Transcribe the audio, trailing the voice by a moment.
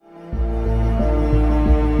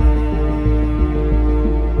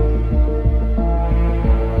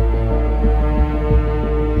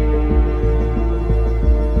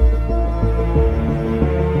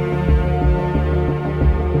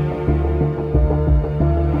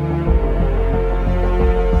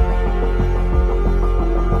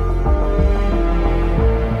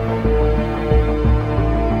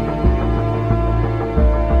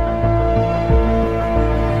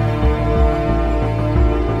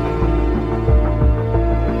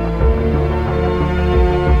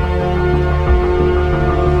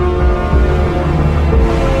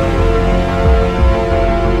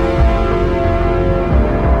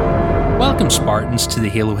to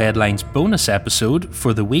the Halo Headlines bonus episode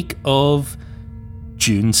for the week of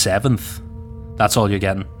June 7th. That's all you're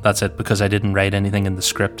getting. That's it, because I didn't write anything in the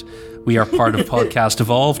script. We are part of Podcast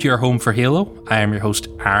Evolved, your home for Halo. I am your host,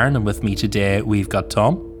 Aaron, and with me today we've got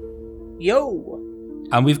Tom. Yo!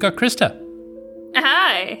 And we've got Krista.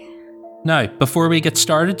 Hi! Now, before we get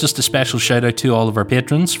started, just a special shout out to all of our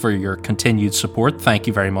patrons for your continued support. Thank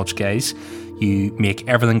you very much, guys. You make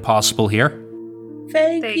everything possible here.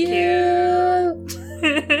 Thank you!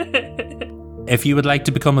 If you would like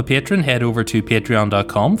to become a patron, head over to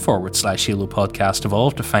patreon.com/Halo Podcast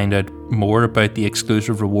Evolved to find out more about the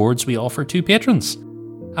exclusive rewards we offer to patrons.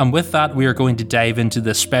 And with that, we are going to dive into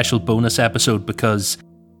this special bonus episode because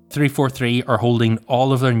 343 are holding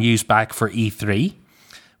all of their news back for E3,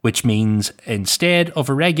 which means instead of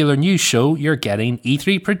a regular news show, you're getting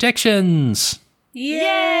E3 predictions.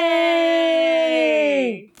 Yay!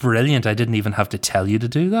 Brilliant. I didn't even have to tell you to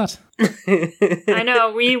do that. I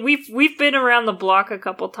know. We've been around the block a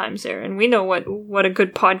couple times there, and we know what a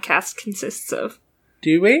good podcast consists of.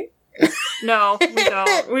 Do we? No, we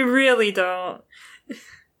don't. We really don't.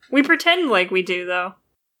 We pretend like we do, though.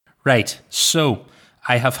 Right. So,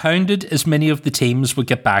 I have hounded as many of the teams would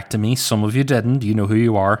get back to me. Some of you didn't. You know who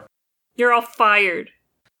you are. You're all fired.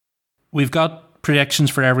 We've got predictions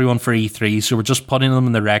for everyone for E3, so we're just putting them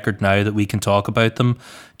in the record now that we can talk about them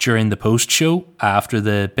during the post-show after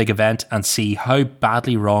the big event and see how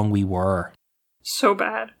badly wrong we were. So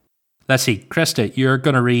bad. Let's see. Krista, you're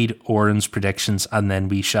going to read Oren's predictions and then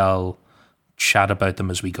we shall chat about them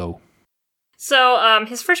as we go. So,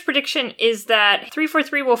 his first prediction is that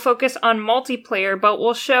 343 will focus on multiplayer, but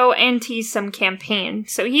will show and tease some campaign.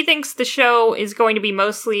 So he thinks the show is going to be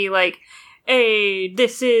mostly like, hey,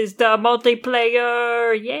 this is the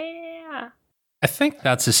multiplayer, yeah! I think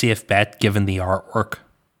that's a safe bet given the artwork.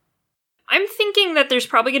 I'm thinking that there's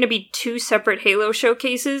probably going to be two separate Halo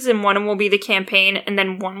showcases, and one will be the campaign, and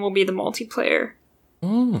then one will be the multiplayer.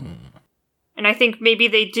 Mm. And I think maybe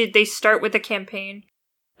they start with the campaign.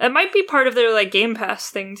 It might be part of their, like, Game Pass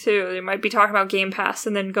thing, too. They might be talking about Game Pass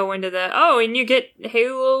and then go into and you get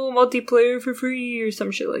Halo multiplayer for free or some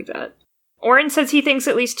shit like that. Oren says he thinks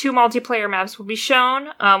at least two multiplayer maps will be shown,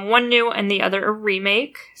 one new and the other a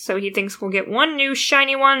remake. So he thinks we'll get one new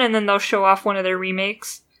shiny one and then they'll show off one of their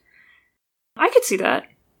remakes. I could see that.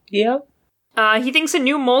 Yeah. He thinks a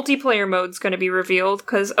new multiplayer mode's going to be revealed,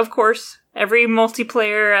 because, of course, every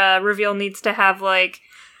multiplayer reveal needs to have, like,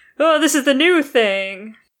 oh, this is the new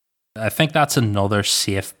thing. I think that's another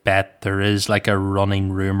safe bet. There is like a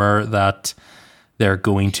running rumor that they're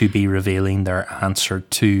going to be revealing their answer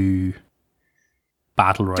to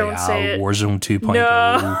Battle Royale, Warzone 2.0,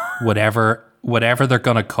 No. whatever they're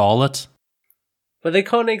going to call it. But they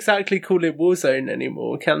can't exactly call it Warzone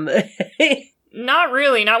anymore, can they? Not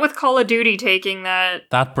really. Not with Call of Duty taking that.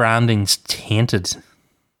 That branding's tainted.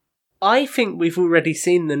 I think we've already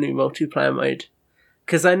seen the new multiplayer mode.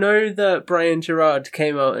 Because I know that Brian Gerard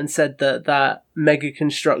came out and said that Mega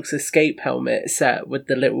Construx escape helmet set with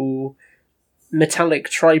the little metallic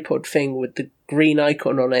tripod thing with the green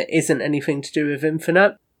icon on it isn't anything to do with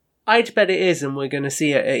Infinite. I'd bet it is, and we're going to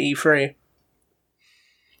see it at E3.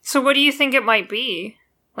 So what do you think it might be?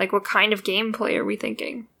 Like, what kind of gameplay are we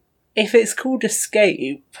thinking? If it's called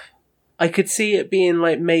Escape, I could see it being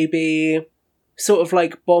like maybe sort of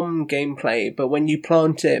like bomb gameplay, but when you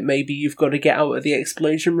plant it, maybe you've got to get out of the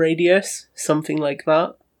explosion radius. Something like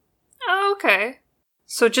that. Oh, okay.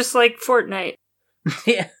 So just like Fortnite.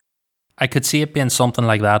 Yeah. I could see it being something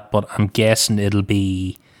like that, but I'm guessing it'll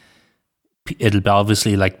be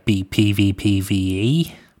obviously like be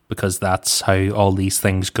PvPvE, because that's how all these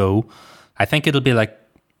things go. I think it'll be like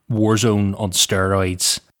Warzone on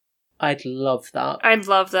steroids. I'd love that. I'd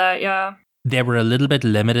love that, yeah. They were a little bit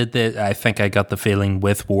limited. I think I got the feeling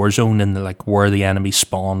with Warzone and like where the enemy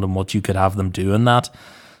spawned and what you could have them do in that.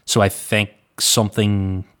 So I think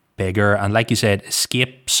something bigger. And like you said,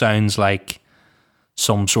 Escape sounds like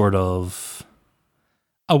some sort of...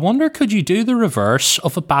 I wonder, could you do the reverse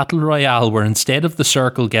of a battle royale where instead of the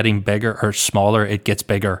circle getting bigger or smaller, it gets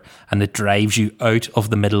bigger and it drives you out of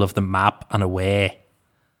the middle of the map and away?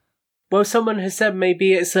 Well, someone has said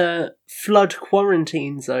maybe it's a flood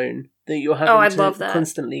quarantine zone that you're having to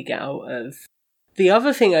constantly get out of. The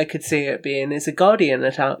other thing I could see it being is a Guardian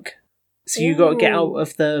attack. So you got to get out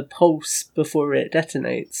of the pulse before it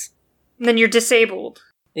detonates. And then you're disabled.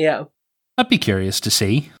 Yeah. I'd be curious to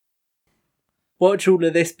see. Watch all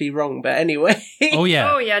of this be wrong, but anyway. Oh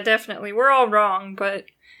yeah. Oh yeah, definitely. We're all wrong, but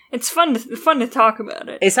it's fun to talk about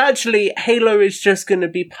it. It's actually, Halo is just going to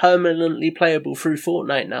be permanently playable through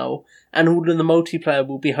Fortnite now, and all of the multiplayer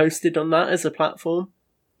will be hosted on that as a platform.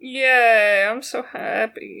 Yay, I'm so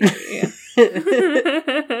happy.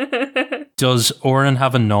 Does Oren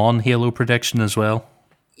have a non-Halo prediction as well?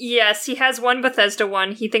 Yes, he has one Bethesda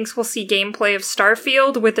one. He thinks we'll see gameplay of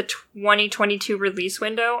Starfield with a 2022 release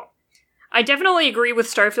window. I definitely agree with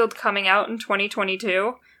Starfield coming out in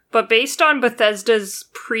 2022, but based on Bethesda's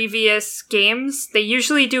previous games, they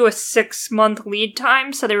usually do a 6-month lead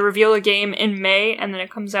time, so they reveal a game in May and then it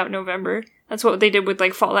comes out in November. That's what they did with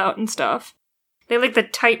like Fallout and stuff. They like the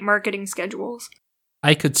tight marketing schedules.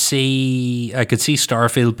 I could see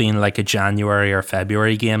Starfield being like a January or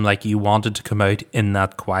February game, like you wanted to come out in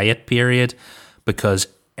that quiet period because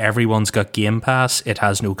everyone's got Game Pass, it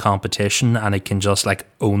has no competition, and it can just like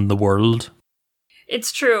own the world.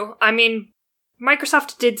 It's true. I mean,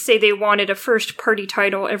 Microsoft did say they wanted a first-party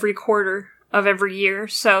title every quarter of every year,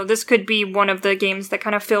 so this could be one of the games that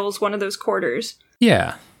kind of fills one of those quarters.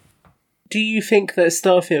 Yeah. Do you think that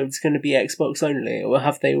Starfield's going to be Xbox only, or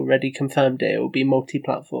have they already confirmed it will be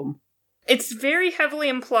multi-platform? It's very heavily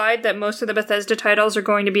implied that most of the Bethesda titles are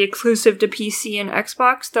going to be exclusive to PC and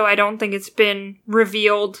Xbox, though I don't think it's been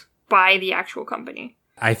revealed by the actual company.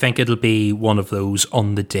 I think it'll be one of those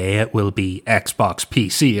on the day it will be Xbox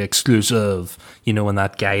PC exclusive. You know, when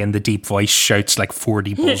that guy in the deep voice shouts like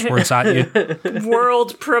 40 buzzwords at you.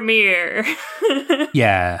 World premiere.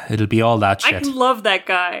 Yeah, it'll be all that shit. I love that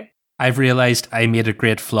guy. I've realised I made a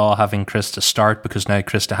great flaw having Krista start because now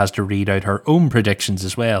Krista has to read out her own predictions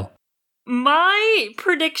as well. My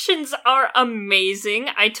predictions are amazing.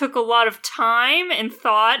 I took a lot of time and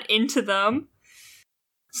thought into them.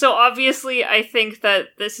 So obviously I think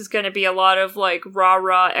that this is going to be a lot of like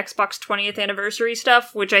rah-rah Xbox 20th anniversary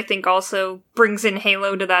stuff, which I think also brings in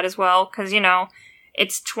Halo to that as well, because, you know,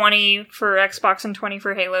 it's 20 for Xbox and 20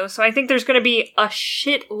 for Halo. So I think there's going to be a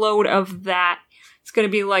shitload of that. It's going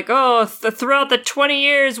to be like, oh, throughout the 20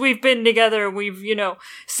 years we've been together, we've, you know,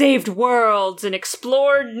 saved worlds and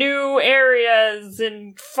explored new areas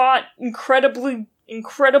and fought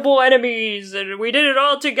incredible enemies, and we did it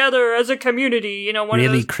all together as a community, you know.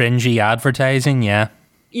 Really cringy advertising, yeah.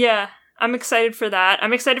 Yeah, I'm excited for that.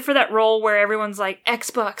 I'm excited for that role where everyone's like,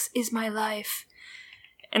 Xbox is my life.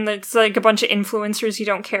 And it's like a bunch of influencers you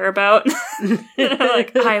don't care about.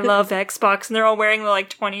 Like, I love Xbox, and they're all wearing the like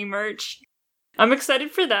 20 merch. I'm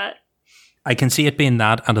excited for that. I can see it being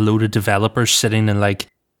that and a load of developers sitting in like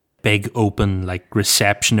big open like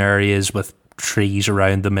reception areas with trees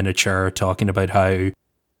around the miniature talking about how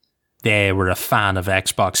they were a fan of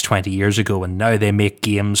Xbox 20 years ago and now they make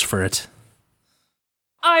games for it.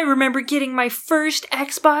 I remember getting my first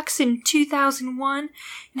Xbox in 2001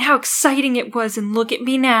 and how exciting it was, and look at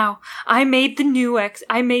me now. I made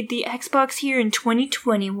the Xbox here in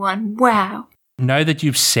 2021. Wow. Now that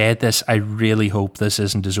you've said this, I really hope this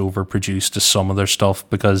isn't as overproduced as some of their stuff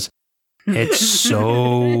because it's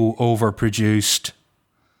so overproduced.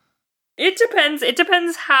 It depends. It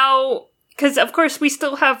depends how, because of course we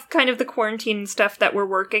still have kind of the quarantine stuff that we're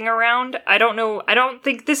working around. I don't know. I don't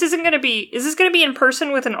think is this going to be in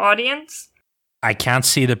person with an audience? I can't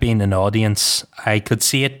see there being an audience. I could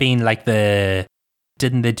see it being like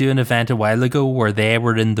didn't they do an event a while ago where they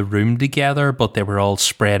were in the room together, but they were all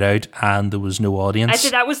spread out and there was no audience? I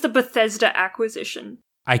think that was the Bethesda acquisition.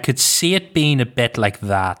 I could see it being a bit like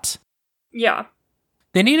that. Yeah.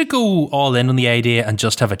 They need to go all in on the idea and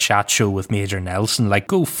just have a chat show with Major Nelson, like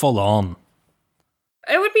go full on.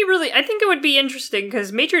 I think it would be interesting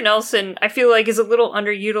because Major Nelson, I feel like, is a little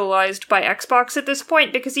underutilized by Xbox at this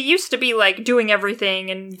point because he used to be like doing everything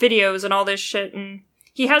and videos and all this shit, and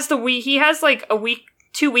he has like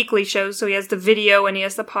 2 weekly shows, so he has the video and he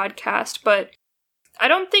has the podcast, but I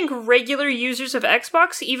don't think regular users of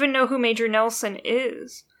Xbox even know who Major Nelson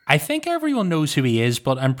is. I think everyone knows who he is,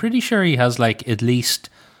 but I'm pretty sure he has like at least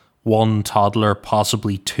one toddler,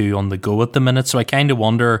 possibly 2 on the go at the minute, so I kind of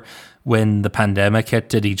wonder when the pandemic hit,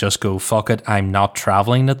 did he just go, fuck it, I'm not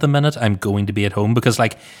traveling at the minute, I'm going to be at home, because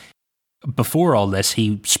like before all this,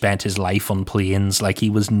 he spent his life on planes, like he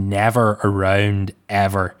was never around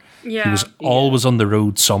ever. Yeah. He was always on the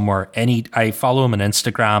road somewhere. I follow him on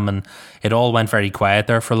Instagram and it all went very quiet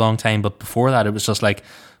there for a long time. But before that, it was just like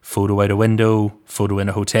photo out a window, photo in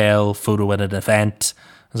a hotel, photo at an event.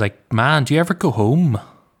 I was like, man, do you ever go home?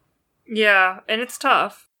 Yeah, and it's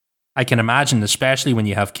tough. I can imagine, especially when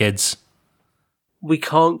you have kids. We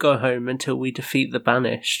can't go home until we defeat the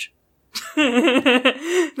Banished.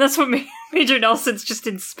 That's what Major Nelson's just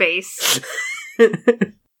in space.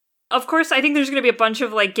 Of course, I think there's going to be a bunch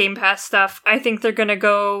of like Game Pass stuff. I think they're going to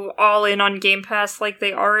go all in on Game Pass like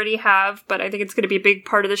they already have, but I think it's going to be a big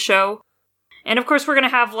part of the show. And of course, we're going to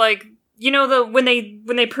have like, you know, when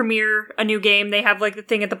they premiere a new game, they have like the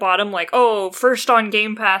thing at the bottom, like, oh, first on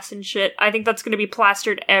Game Pass and shit. I think that's going to be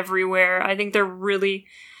plastered everywhere. I think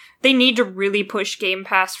they need to really push Game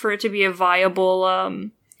Pass for it to be a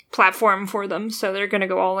viable platform for them. So they're going to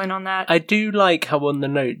go all in on that. I do like how on the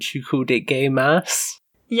notes you called it Game Ass.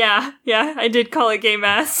 Yeah, I did call it Game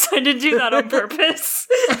Ass. I did do that on purpose.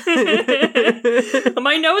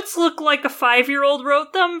 My notes look like a 5-year-old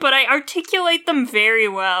wrote them, but I articulate them very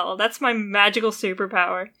well. That's my magical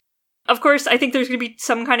superpower. Of course, I think there's going to be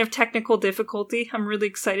some kind of technical difficulty. I'm really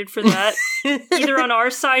excited for that. Either on our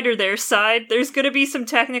side or their side. There's going to be some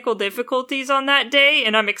technical difficulties on that day,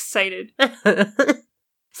 and I'm excited.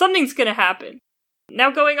 Something's going to happen. Now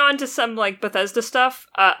going on to some, like, Bethesda stuff,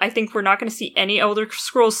 I think we're not going to see any Elder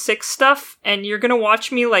Scrolls 6 stuff, and you're going to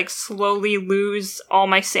watch me, like, slowly lose all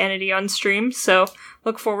my sanity on stream, so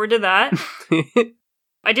look forward to that.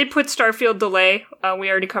 I did put Starfield delay. We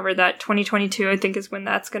already covered that. 2022, I think, is when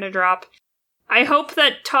that's going to drop. I hope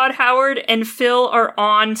that Todd Howard and Phil are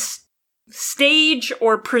on stage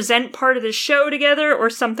or present part of the show together or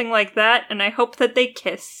something like that, and I hope that they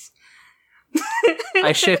kiss.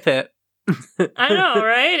 I ship it. I know,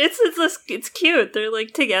 right? It's cute. They're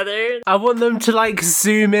like together. I want them to like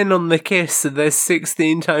zoom in on the kiss so there's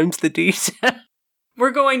 16 times the detail.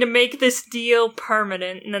 We're going to make this deal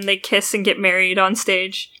permanent, and then they kiss and get married on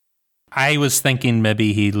stage. I was thinking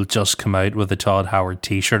maybe he'll just come out with a Todd Howard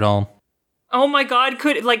t-shirt on. Oh my god,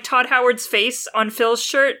 could like Todd Howard's face on Phil's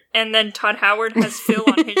shirt, and then Todd Howard has Phil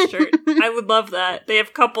on his shirt. I would love that. They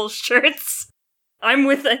have couples shirts. I'm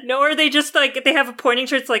with it. No, or they just like, they have a pointing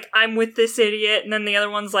shirt, it's like, I'm with this idiot, and then the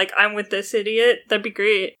other one's like, I'm with this idiot. That'd be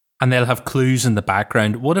great. And they'll have clues in the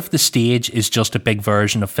background. What if the stage is just a big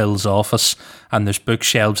version of Phil's office and there's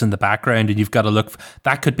bookshelves in the background and you've got to look?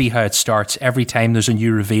 That could be how it starts. Every time there's a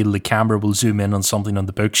new reveal, the camera will zoom in on something on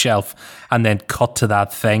the bookshelf and then cut to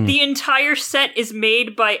that thing. The entire set is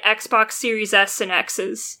made by Xbox Series S and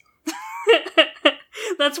X's.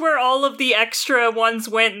 That's where all of the extra ones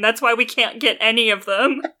went, and that's why we can't get any of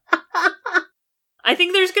them. I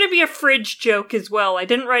think there's going to be a fridge joke as well. I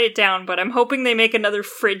didn't write it down, but I'm hoping they make another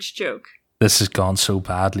fridge joke. This has gone so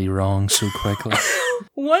badly wrong so quickly.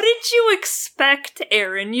 What did you expect,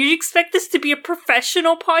 Aaron? You expect this to be a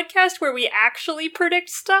professional podcast where we actually predict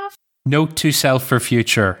stuff? Note to self for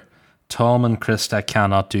future. Tom and Krista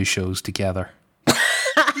cannot do shows together.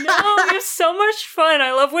 No, it was so much fun.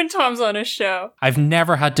 I love when Tom's on a show. I've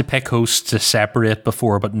never had to pick hosts to separate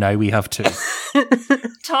before, but now we have to.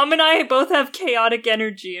 Tom and I both have chaotic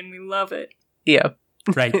energy, and we love it. Yeah.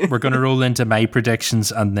 Right, we're going to roll into my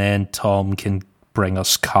predictions, and then Tom can bring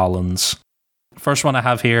us Colin's. First one I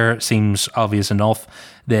have here seems obvious enough.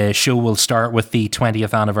 The show will start with the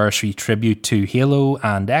 20th anniversary tribute to Halo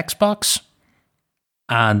and Xbox.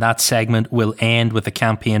 And that segment will end with a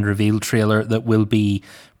campaign reveal trailer that will be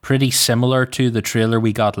pretty similar to the trailer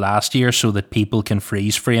we got last year so that people can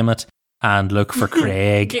freeze frame it and look for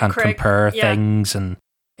Craig and compare things. And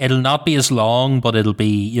it'll not be as long, but it'll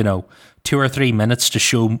be, 2 or 3 minutes to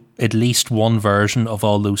show at least one version of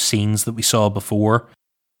all those scenes that we saw before.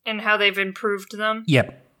 And how they've improved them.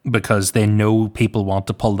 Yep, because they know people want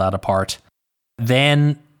to pull that apart.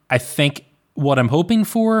 Then I think what I'm hoping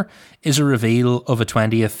for is a reveal of a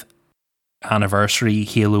 20th anniversary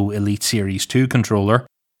Halo Elite Series 2 controller.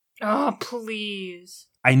 Oh, please.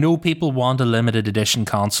 I know people want a limited edition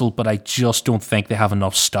console, but I just don't think they have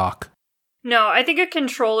enough stock. No, I think a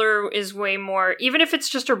controller is way more, even if it's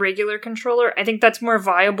just a regular controller, I think that's more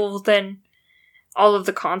viable than all of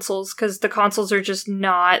the consoles, because the consoles are just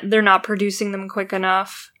they're not producing them quick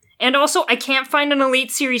enough. And also, I can't find an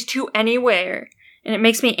Elite Series 2 anywhere, and it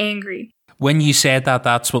makes me angry. When you said that,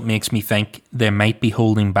 that's what makes me think they might be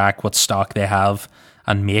holding back what stock they have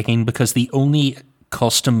and making, because the only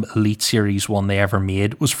custom Elite Series one they ever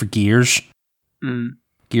made was for Gears.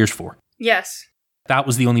 Gears 4. Yes. That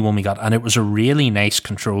was the only one we got, and it was a really nice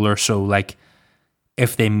controller, so like,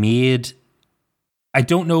 if they made... I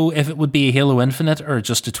don't know if it would be a Halo Infinite or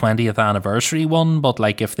just a 20th anniversary one, but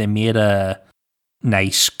like if they made a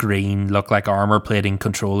nice green, look like armor plating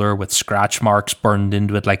controller with scratch marks burned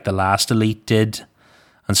into it like the last Elite did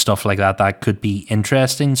and stuff like that, that could be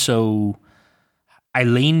interesting. So I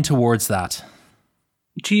lean towards that.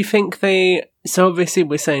 Do you think so obviously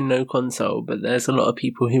we're saying no console, but there's a lot of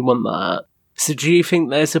people who want that. So do you think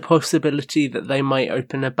there's a possibility that they might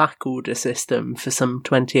open a back order system for some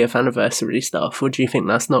 20th anniversary stuff, or do you think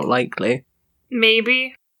that's not likely?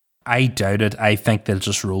 Maybe. I doubt it. I think they'll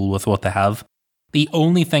just roll with what they have. The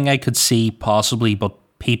only thing I could see possibly, but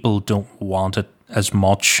people don't want it as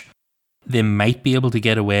much, they might be able to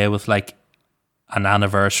get away with like an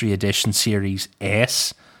anniversary edition Series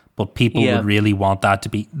S, but people Yeah. would really want that to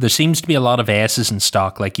be. There seems to be a lot of S's in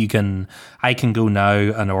stock. Like I can go now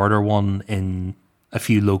and order one in a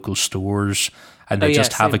few local stores, and they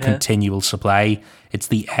just have a same here. continual supply. It's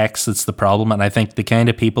the X that's the problem, and I think the kind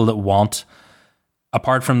of people that want,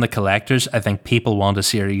 apart from the collectors, I think people want a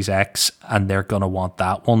Series X, and they're gonna want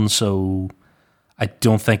that one. So I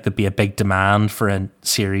don't think there'd be a big demand for a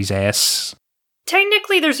Series S.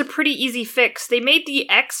 Technically, there's a pretty easy fix. They made the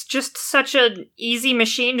X just such an easy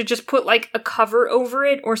machine to just put like a cover over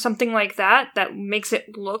it or something like that makes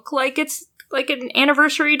it look like it's like an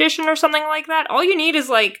anniversary edition or something like that. All you need is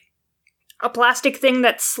like a plastic thing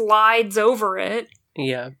that slides over it.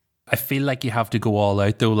 Yeah. I feel like you have to go all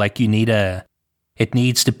out though. Like it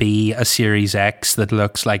needs to be a Series X that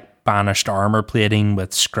looks like banished armor plating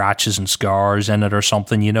with scratches and scars in it or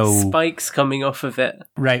something, you know. Spikes coming off of it.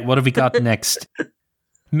 Right, what have we got next?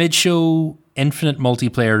 Mid-show Infinite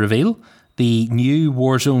Multiplayer reveal. The new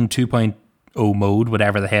Warzone 2.0 mode,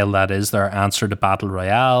 whatever the hell that is, their answer to Battle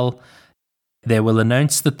Royale. They will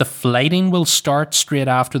announce that the flighting will start straight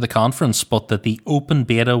after the conference, but that the open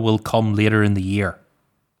beta will come later in the year.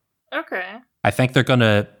 Okay. I think they're going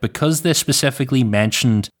to, because they specifically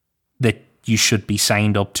mentioned that you should be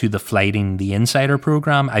signed up to the Flighting the Insider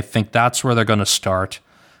program, I think that's where they're going to start.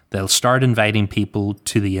 They'll start inviting people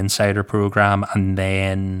to the Insider program, and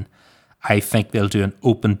then I think they'll do an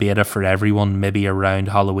open beta for everyone, maybe around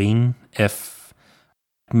Halloween, if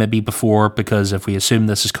maybe before, because if we assume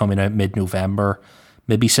this is coming out mid-November,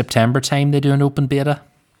 maybe September time they do an open beta,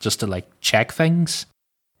 just to like check things.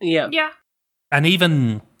 Yeah. Yeah. And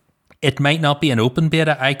even, it might not be an open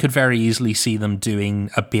beta. I could very easily see them doing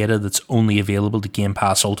a beta that's only available to Game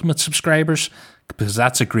Pass Ultimate subscribers, because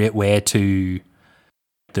that's a great way to...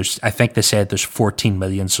 I think they said there's 14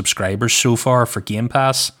 million subscribers so far for Game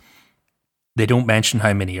Pass. They don't mention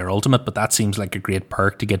how many are Ultimate, but that seems like a great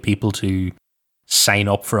perk to get people to sign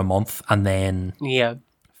up for a month and then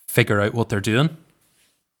figure out what they're doing.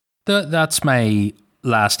 That's my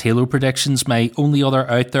last Halo predictions. My only other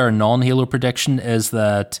out there non-Halo prediction is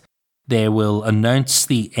that they will announce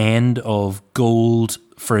the end of Gold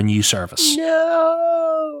for a new service.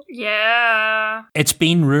 No! Yeah. It's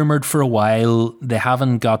been rumoured for a while. They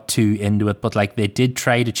haven't got too into it, but like they did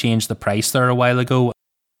try to change the price there a while ago.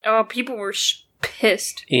 Oh, people were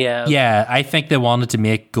pissed. Yeah. Yeah, I think they wanted to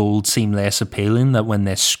make Gold seem less appealing, that when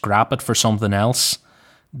they scrap it for something else,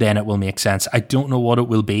 then it will make sense. I don't know what it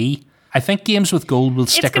will be. I think games with Gold will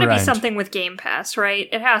stick around. It's going to be something with Game Pass, right?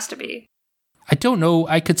 It has to be. I don't know.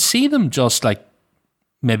 I could see them just like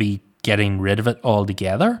maybe getting rid of it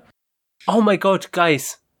altogether. Oh my god,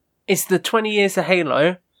 guys. It's the 20 years of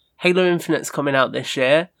Halo. Halo Infinite's coming out this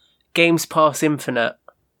year. Games Pass Infinite.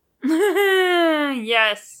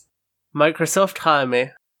 Yes. Microsoft, hire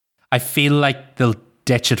me. I feel like they'll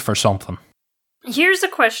ditch it for something. Here's a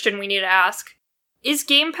question we need to ask. Is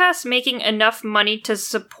Game Pass making enough money to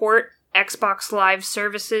support Xbox Live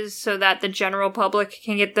services so that the general public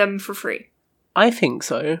can get them for free? I think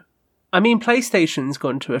so. I mean, PlayStation's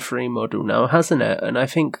gone to a free model now, hasn't it? And I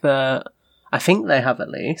think they have at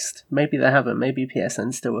least. Maybe they haven't. Maybe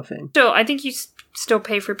PSN's still a thing. So I think you still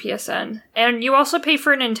pay for PSN. And you also pay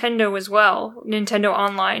for Nintendo as well. Nintendo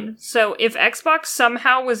Online. So if Xbox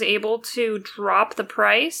somehow was able to drop the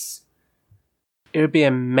price... it would be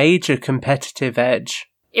a major competitive edge.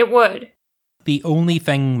 It would. The only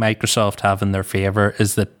thing Microsoft have in their favour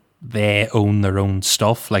is that they own their own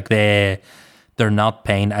stuff. Like they're not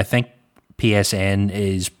paying... I think PSN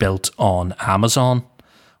is built on Amazon,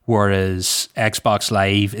 whereas Xbox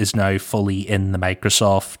Live is now fully in the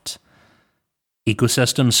Microsoft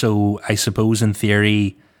ecosystem. So I suppose in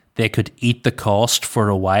theory they could eat the cost for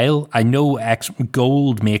a while. I know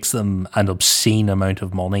Gold makes them an obscene amount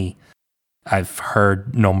of money. I've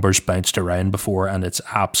heard numbers bounced around before and it's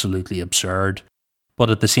absolutely absurd. But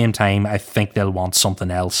at the same time, I think they'll want something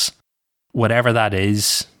else. Whatever that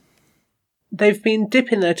is. They've been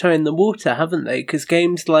dipping their toe in the water, haven't they? Because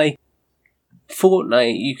games like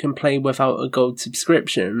Fortnite you can play without a gold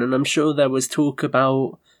subscription, and I'm sure there was talk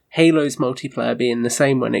about Halo's multiplayer being the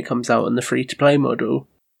same when it comes out on the free-to-play model.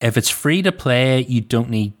 If it's free to play, you don't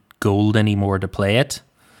need gold anymore to play it.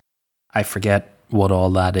 I forget what all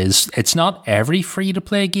that is. It's not every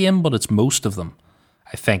free-to-play game, but it's most of them,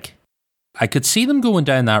 I think. I could see them going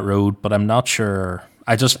down that road, but I'm not sure.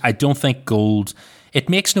 I don't think gold... It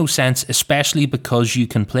makes no sense, especially because you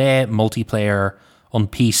can play multiplayer on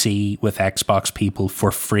PC with Xbox people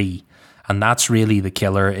for free. And that's really the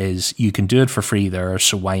killer, is you can do it for free there,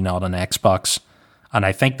 so why not on Xbox? And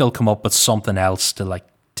I think they'll come up with something else to like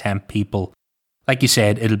tempt people. Like you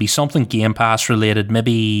said, it'll be something Game Pass related.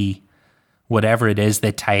 Maybe whatever it is,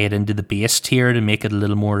 they tie it into the base tier to make it a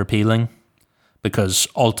little more appealing. Because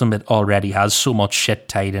Ultimate already has so much shit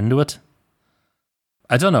tied into it.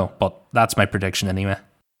 I don't know, but that's my prediction anyway.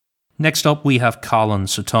 Next up, we have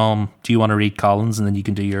Collins. So Tom, do you want to read Collins and then you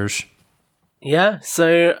can do yours? Yeah,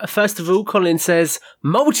 so first of all, Colin says,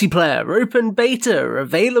 multiplayer open beta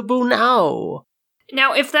available now.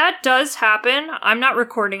 Now, if that does happen, I'm not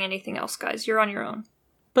recording anything else, guys. You're on your own.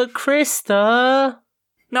 But Krista...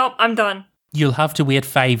 Nope, I'm done. You'll have to wait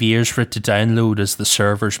 5 years for it to download as the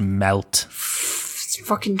servers melt. It's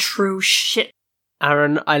fucking true shit.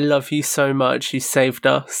 Aaron, I love you so much. You saved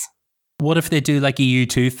us. What if they do like a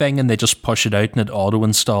U2 thing and they just push it out and it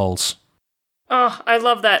auto-installs? Oh, I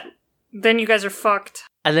love that. Then you guys are fucked.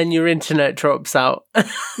 And then your internet drops out.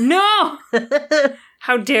 No!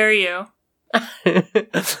 How dare you?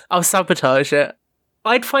 I'll sabotage it.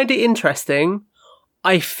 I'd find it interesting.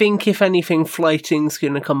 I think, if anything, flighting's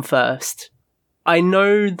going to come first. I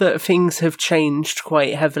know that things have changed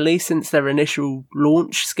quite heavily since their initial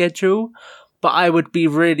launch schedule, but I would be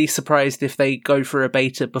really surprised if they go for a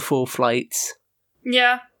beta before flights.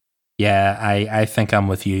 Yeah. Yeah, I think I'm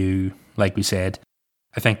with you. Like we said,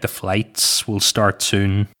 I think the flights will start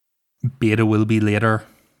soon. Beta will be later.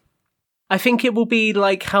 I think it will be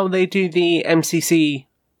like how they do the MCC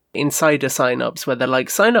insider sign-ups, where they're like,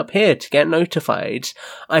 sign up here to get notified.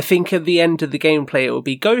 I think at the end of the gameplay it will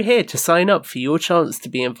be, go here to sign up for your chance to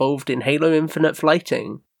be involved in Halo Infinite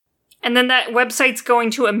flighting. And then that website's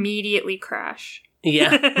going to immediately crash.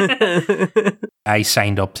 Yeah. I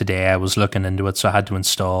signed up today. I was looking into it, so I had to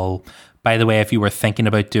install. By the way, if you were thinking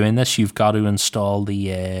about doing this, you've got to install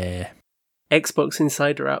the Xbox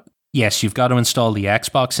Insider app. Yes, you've got to install the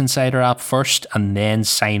Xbox Insider app first and then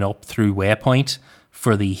sign up through Waypoint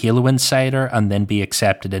for the Halo Insider and then be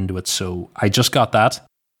accepted into it. So I just got that.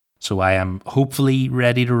 So I am hopefully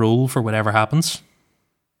ready to roll for whatever happens.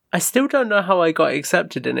 I still don't know how I got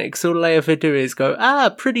accepted in it, because all I ever do is go,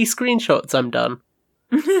 pretty screenshots, I'm done.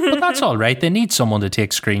 But that's all right. They need someone to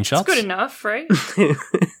take screenshots. It's good enough, right?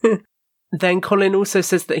 Then Colin also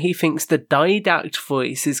says that he thinks the Didact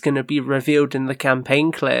voice is going to be revealed in the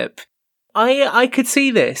campaign clip. I could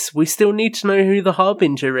see this. We still need to know who the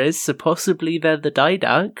Harbinger is, so possibly they're the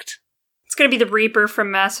Didact. It's going to be the Reaper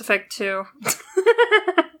from Mass Effect 2.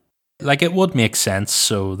 Like, it would make sense,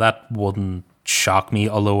 so that wouldn't shock me,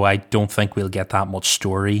 although I don't think we'll get that much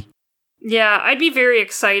story. Yeah, I'd be very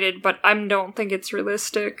excited, but I don't think it's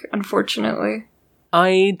realistic, unfortunately.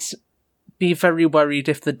 I'd be very worried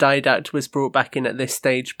if the Didact was brought back in at this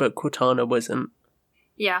stage, but Cortana wasn't.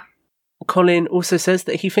 Yeah. Colin also says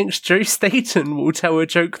that he thinks Joe Staten will tell a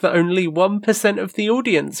joke that only 1% of the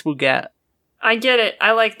audience will get. I get it.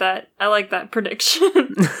 I like that. I like that prediction.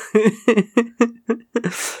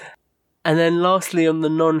 And then lastly, on the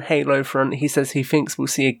non-Halo front, he says he thinks we'll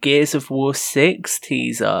see a Gears of War 6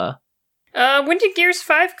 teaser. When did Gears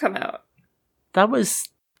 5 come out? That was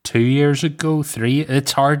 2 years ago, 3.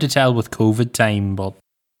 It's hard to tell with COVID time, but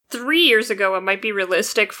 3 years ago, it might be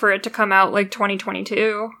realistic for it to come out like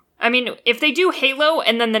 2022. I mean, if they do Halo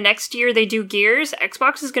and then the next year they do Gears,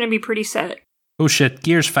 Xbox is going to be pretty set. oh shit,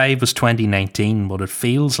 Gears 5 was 2019, but it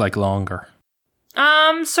feels like longer.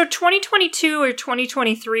 So 2022 or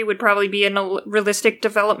 2023 would probably be a realistic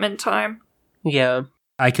development time. Yeah.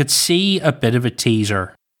 I could see a bit of a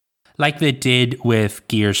teaser. Like they did with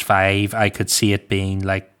Gears 5, I could see it being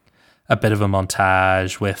like a bit of a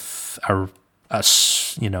montage with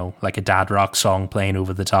like a dad rock song playing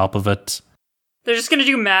over the top of it. They're just gonna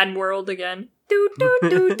do Mad World again. Do do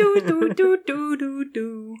do do do do do do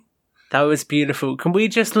do. That was beautiful. Can we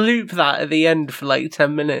just loop that at the end for like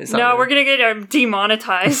 10 minutes? No, we're gonna get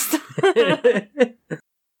demonetized.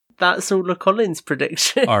 That's all of Colin's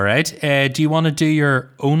prediction. All right. Do you want to do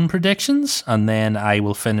your own predictions? And then I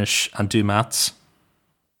will finish and do Matt's.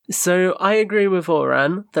 So I agree with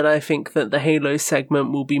Oran that I think that the Halo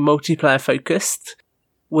segment will be multiplayer focused,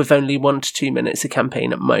 with only 1 to 2 minutes of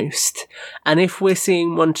campaign at most. And if we're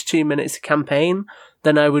seeing 1 to 2 minutes of campaign,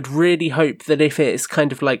 then I would really hope that if it's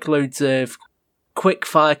kind of like loads of quick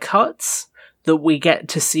fire cuts, that we get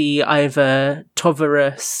to see either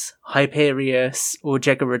Tovarus, Hyperius, or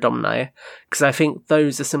Jegarodomni, because I think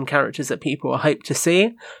those are some characters that people are hyped to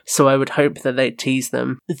see, so I would hope that they tease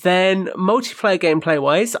them. Then, multiplayer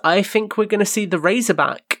gameplay-wise, I think we're going to see the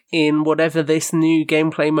Razorback in whatever this new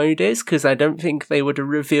gameplay mode is, because I don't think they would have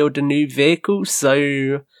revealed a new vehicle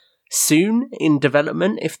so soon in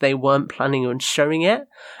development if they weren't planning on showing it.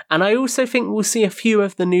 And I also think we'll see a few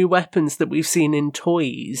of the new weapons that we've seen in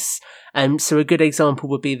toys. So a good example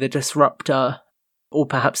would be the Disruptor or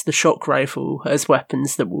perhaps the shock rifle as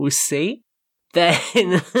weapons that we'll see.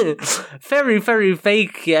 Then, very, very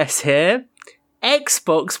vague guess here,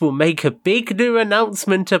 Xbox will make a big new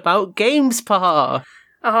announcement about GamesPass.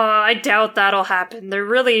 I doubt that'll happen. They're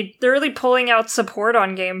really pulling out support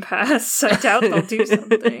on Game Pass. I doubt they'll do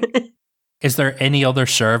something. Is there any other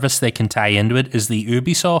service they can tie into it? Is the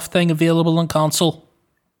Ubisoft thing available on console?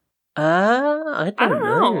 I don't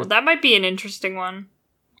know. That might be an interesting one.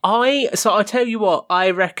 So I'll tell you what, I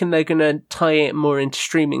reckon they're going to tie it more into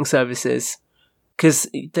streaming services. Because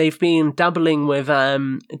they've been dabbling with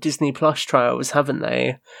Disney Plus trials, haven't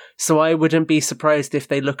they? So I wouldn't be surprised if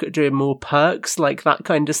they look at doing more perks, like that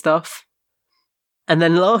kind of stuff. And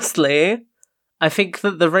then lastly, I think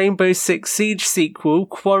that the Rainbow Six Siege sequel,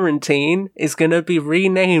 Quarantine, is going to be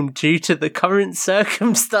renamed due to the current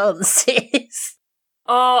circumstances.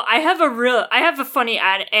 Oh, I have a funny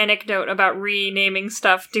anecdote about renaming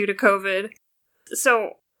stuff due to COVID.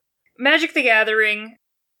 So, Magic the Gathering,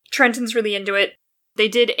 Trenton's really into it. They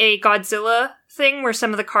did a Godzilla thing where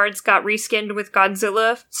some of the cards got reskinned with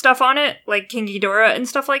Godzilla stuff on it, like King Ghidorah and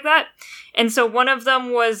stuff like that. And so one of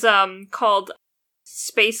them was called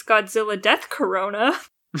Space Godzilla Death Corona.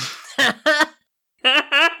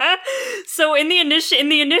 So in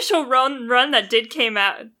the initial run that did come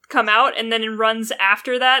out, and then in runs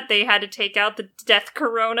after that, they had to take out the Death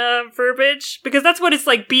Corona verbiage, because that's what its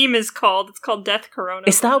like beam is called. It's called Death Corona.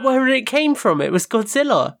 Is that where it came from? It was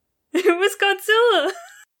Godzilla. It was Godzilla.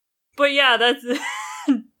 But yeah, that's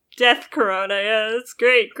Death Corona. Yeah, that's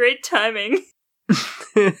great. Great timing.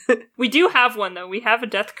 We do have one, though. We have a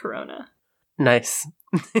Death Corona. Nice.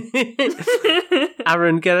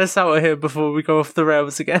 Aaron, get us out of here before we go off the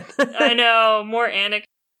rails again. I know. More anecdotes.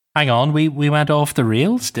 Hang on, we went off the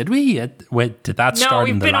rails, did we? Wait, did that start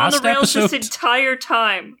in the last episode? No, we've been on the rails this entire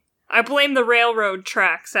time. I blame the railroad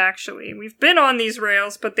tracks, actually. We've been on these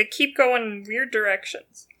rails, but they keep going in weird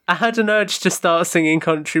directions. I had an urge to start singing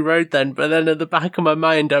Country Road then, but then at the back of my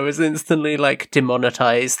mind I was instantly,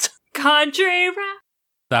 demonetized. Country Road!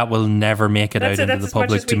 That will never make it out into the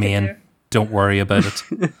public domain. Don't worry about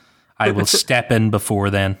it. I will step in before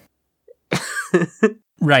then.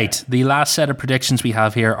 Right, the last set of predictions we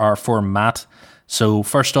have here are for Matt. So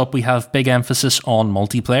first up, we have big emphasis on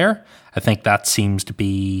multiplayer. I think that seems to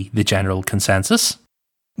be the general consensus.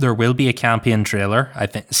 There will be a campaign trailer. I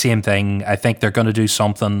think same thing. I think they're going to do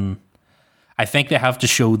something. I think they have to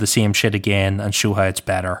show the same shit again and show how it's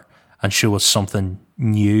better and show us something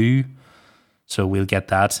new. So we'll get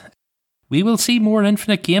that. We will see more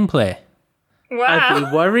Infinite gameplay. Wow. I'd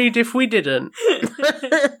be worried if we didn't.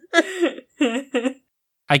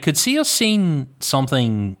 I could see us seeing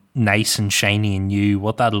something nice and shiny and new.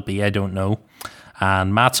 What that'll be, I don't know.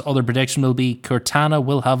 And Matt's other prediction will be Cortana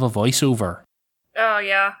will have a voiceover. Oh,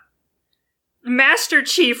 yeah. Master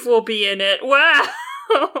Chief will be in it. Wow.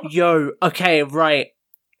 Yo, okay, right.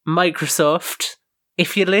 Microsoft,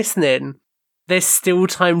 if you're listening, there's still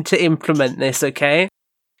time to implement this, okay?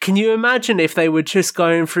 Can you imagine if they were just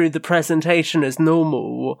going through the presentation as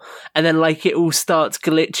normal, and then it all starts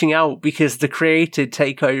glitching out because the creative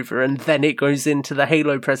take over, and then it goes into the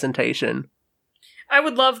Halo presentation? I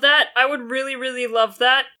would love that. I would really, really love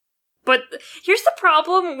that. But here's the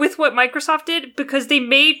problem with what Microsoft did, because they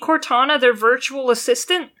made Cortana their virtual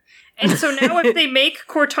assistant. And so now if they make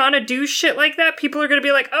Cortana do shit like that, people are going to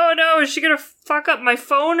be like, oh no, is she going to fuck up my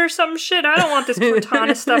phone or some shit? I don't want this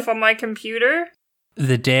Cortana stuff on my computer.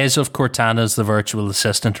 The days of Cortana as the virtual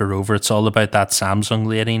assistant are over. It's all about that Samsung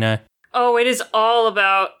lady now. Oh, it is all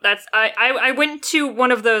about... I went to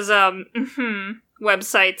one of those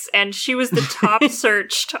websites, and she was the top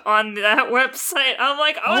searched on that website. I'm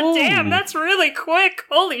like, oh, damn, that's really quick.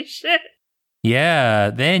 Holy shit.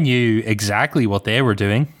 Yeah, they knew exactly what they were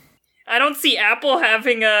doing. I don't see Apple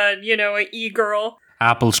having a e-girl.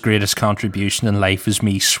 Apple's greatest contribution in life is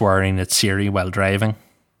me swearing at Siri while driving.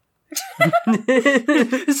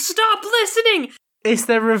 Stop listening! Is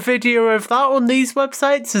there a video of that on these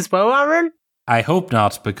websites as well, Aaron? I hope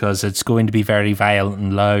not, because it's going to be very violent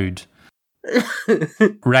and loud.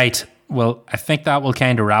 Right, well, I think that will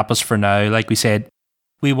kind of wrap us for now. Like we said,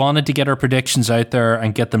 we wanted to get our predictions out there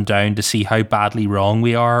and get them down to see how badly wrong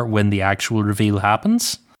we are when the actual reveal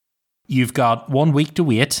happens. You've got 1 week to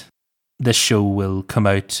wait. This show will come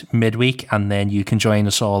out midweek, and then you can join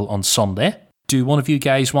us all on Sunday. Do one of you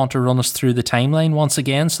guys want to run us through the timeline once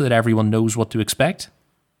again so that everyone knows what to expect?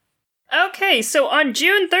 Okay, so on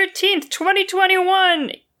June 13th,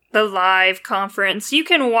 2021, the live conference, you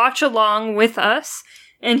can watch along with us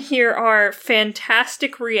and hear our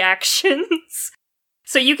fantastic reactions.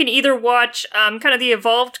 So you can either watch kind of the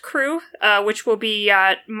Evolved crew, which will be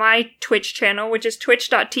at my Twitch channel, which is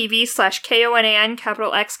twitch.tv/KONAN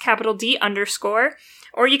 _,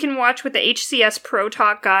 or you can watch with the HCS Pro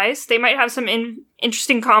Talk guys. They might have some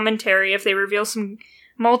interesting commentary if they reveal some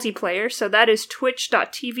multiplayer. So that is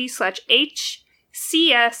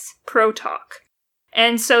twitch.tv/HCS Pro Talk.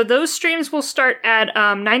 And so those streams will start at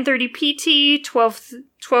 9:30 PT,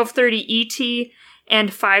 12:30 ET,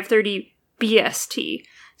 and 5:30 BST.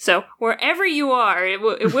 So wherever you are, it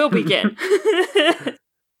will begin.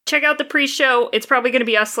 Check out the pre-show. It's probably going to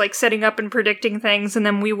be us like setting up and predicting things, and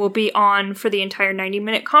then we will be on for the entire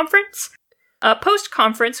 90-minute conference.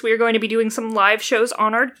 Post-conference, we are going to be doing some live shows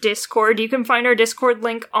on our Discord. You can find our Discord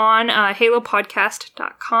link on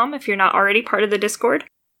halopodcast.com if you're not already part of the Discord.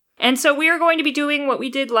 And so we are going to be doing what we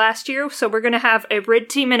did last year. So we're going to have a red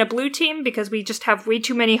team and a blue team because we just have way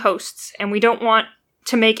too many hosts, and we don't want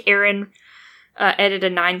to make Aaron edit a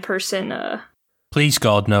 9-person. Please,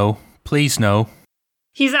 God, no. Please, no.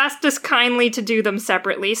 He's asked us kindly to do them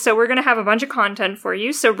separately, so we're going to have a bunch of content for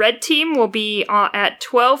you. So red team will be at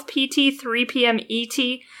 12 PT, 3 p.m. ET,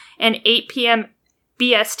 and 8 p.m.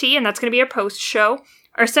 BST, and that's going to be our post-show.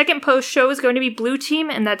 Our second post-show is going to be blue team,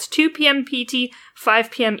 and that's 2 p.m. PT,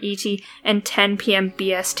 5 p.m. ET, and 10 p.m.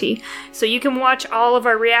 BST. So you can watch all of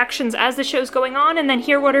our reactions as the show's going on, and then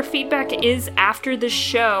hear what our feedback is after the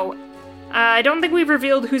show. I don't think we've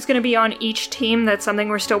revealed who's going to be on each team. That's something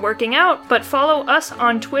we're still working out. But follow us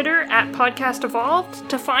on Twitter at Podcast Evolved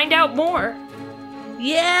to find out more.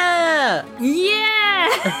 Yeah!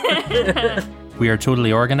 Yeah! We are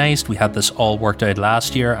totally organised. We had this all worked out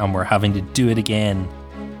last year, and we're having to do it again.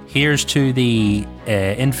 Here's to the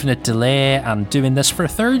infinite delay and doing this for a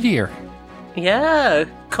third year. Yeah,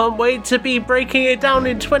 can't wait to be breaking it down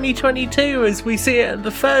in 2022 as we see it at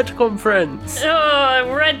the third conference.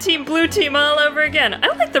 Oh, red team, blue team all over again. I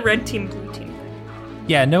like the red team, blue team.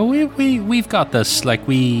 Yeah, no, we've got this. Like,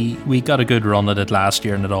 we got a good run at it last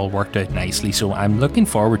year and it all worked out nicely, so I'm looking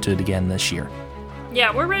forward to it again this year.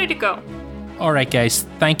 Yeah, we're ready to go. Alright guys,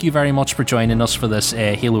 thank you very much for joining us for this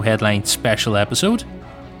Halo Headline special episode.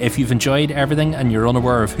 If you've enjoyed everything and you're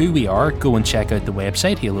unaware of who we are, go and check out the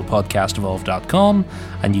website, halopodcastevolve.com,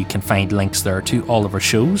 and you can find links there to all of our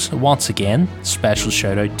shows. Once again, special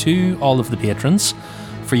shout out to all of the patrons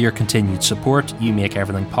for your continued support. You make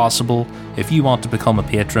everything possible. If you want to become a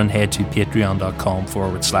patron, head to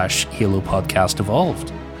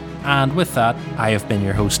patreon.com/halopodcastevolved. And with that, I have been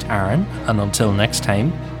your host, Aaron, and until next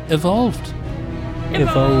time, Evolved.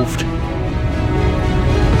 Evolved.